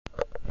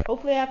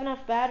hopefully I have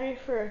enough battery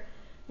for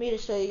me to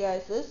show you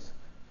guys this.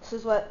 This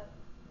is what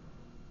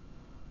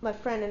my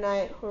friend and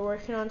I were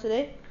working on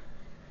today.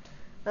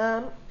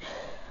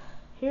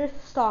 Here's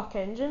the stock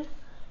engine,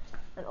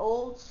 an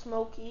old,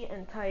 smoky,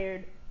 and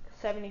tired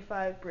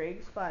 75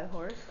 Briggs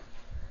 5-horse.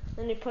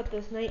 Then they put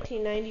this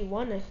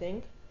 1991, I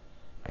think,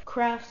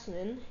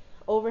 Craftsman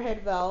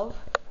overhead valve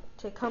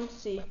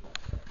Tecumseh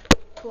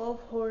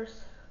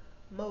 12-horse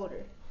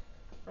motor.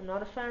 I'm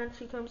not a fan of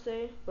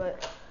Tecumseh,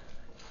 but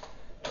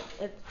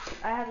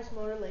I had this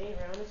motor laying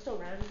around. It still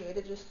ran good.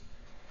 It just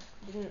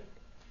didn't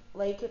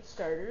like its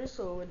starters,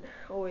 so it would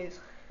always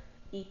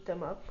eat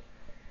them up.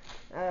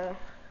 I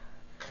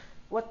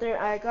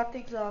got the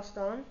exhaust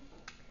on.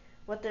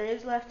 What there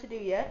is left to do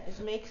yet is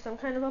make some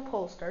kind of a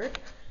pull start.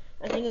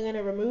 I think I'm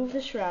gonna remove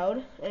the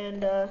shroud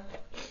and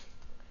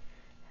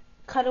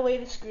cut away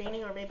the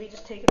screening, or maybe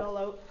just take it all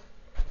out.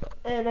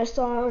 And I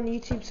saw on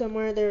YouTube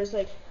somewhere there's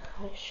like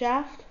a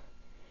shaft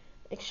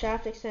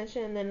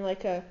extension, and then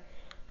like a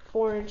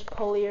 4-inch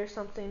pulley or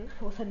something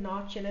with a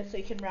notch in it, so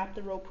you can wrap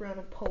the rope around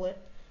and pull it.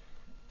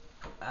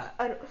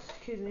 I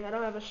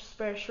don't have a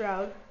spare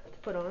shroud to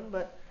put on,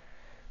 but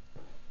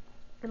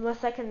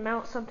unless I can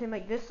mount something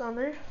like this on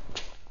there.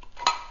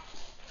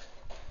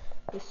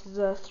 This is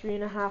a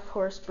 3.5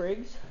 horse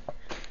Briggs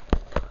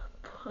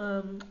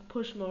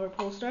push mower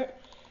pull start.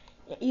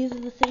 It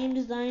uses the same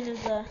design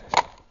as a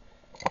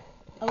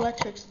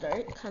electric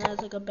start, kind of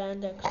has like a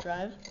Bandex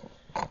drive,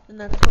 and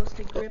that's supposed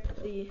to grip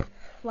the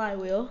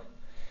flywheel,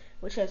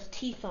 which has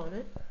teeth on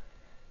it.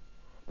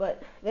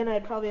 But then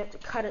I'd probably have to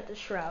cut at the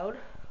shroud,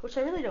 which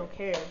I really don't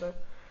care,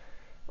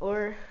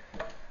 or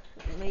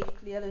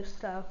make the other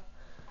stuff.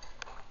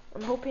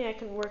 I'm hoping I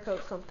can work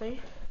out something.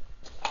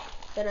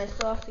 Then I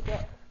still have to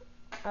get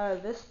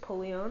this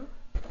pulley on.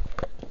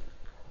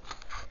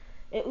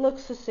 It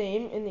looks the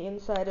same in the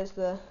inside as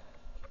the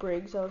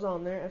Briggs that was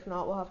on there. If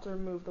not, we'll have to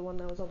remove the one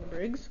that was on the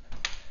Briggs.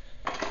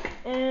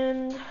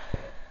 And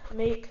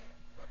make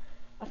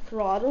a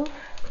throttle.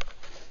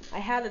 I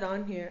had it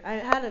on here. I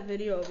had a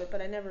video of it,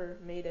 but I never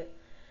made it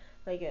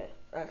like a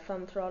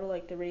thumb throttle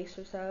like the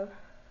racers have.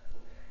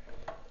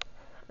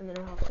 And then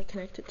I'll have to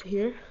connect it to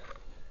here.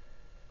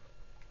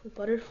 The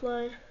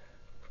butterfly.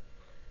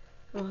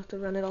 I'll have to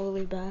run it all the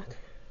way back.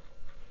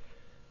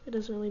 It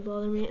doesn't really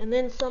bother me. And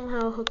then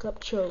somehow hook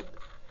up choke.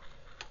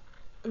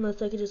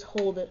 Unless I could just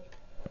hold it.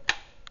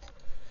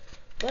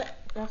 But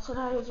that's what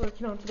I was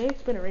working on today.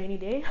 It's been a rainy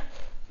day.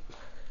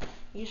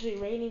 Usually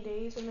rainy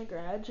days in the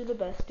garage are the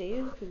best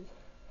days, because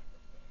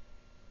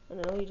I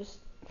don't know, you just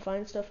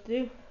find stuff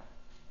to do.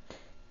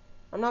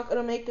 I'm not going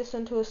to make this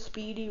into a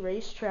speedy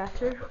race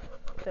tractor.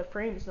 The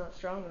frame's not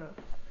strong enough.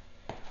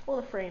 Well,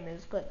 the frame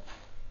is, but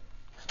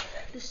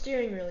the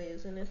steering really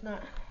isn't.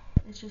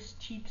 It's just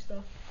cheap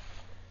stuff.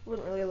 It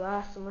wouldn't really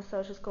last unless I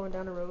was just going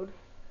down a road.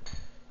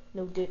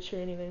 No ditch or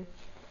anything.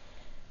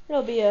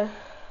 It'll be a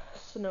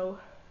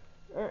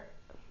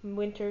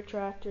winter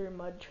tractor,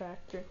 mud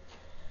tractor.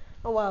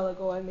 A while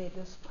ago I made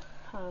this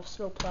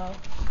snow plow.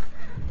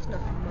 It's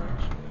nothing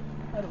much.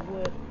 Out of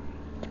wood.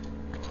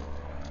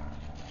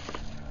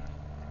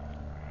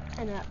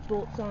 And that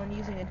bolts on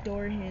using a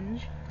door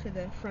hinge to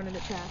the front of the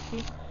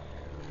chassis.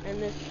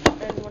 And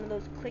one of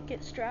those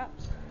click-it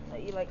straps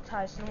that you like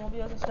tie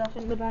snowmobiles and stuff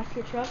in the back of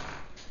your truck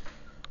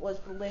was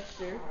the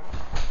lifter.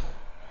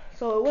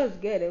 So it was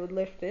good, it would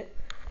lift it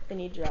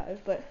and you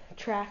drive, but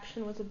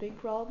traction was a big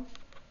problem.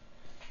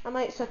 I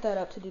might set that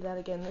up to do that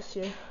again this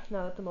year,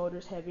 now that the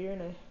motor's heavier,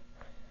 and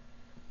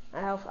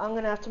I'm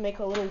gonna have to make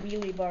a little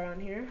wheelie bar on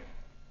here.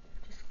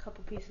 Just a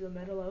couple pieces of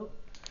metal out.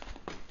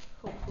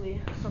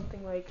 Hopefully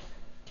something like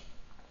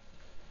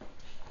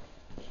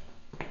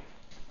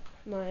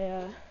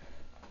my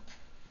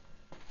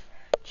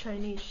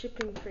Chinese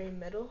shipping frame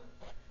metal.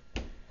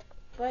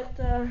 But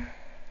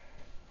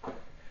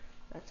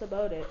that's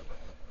about it.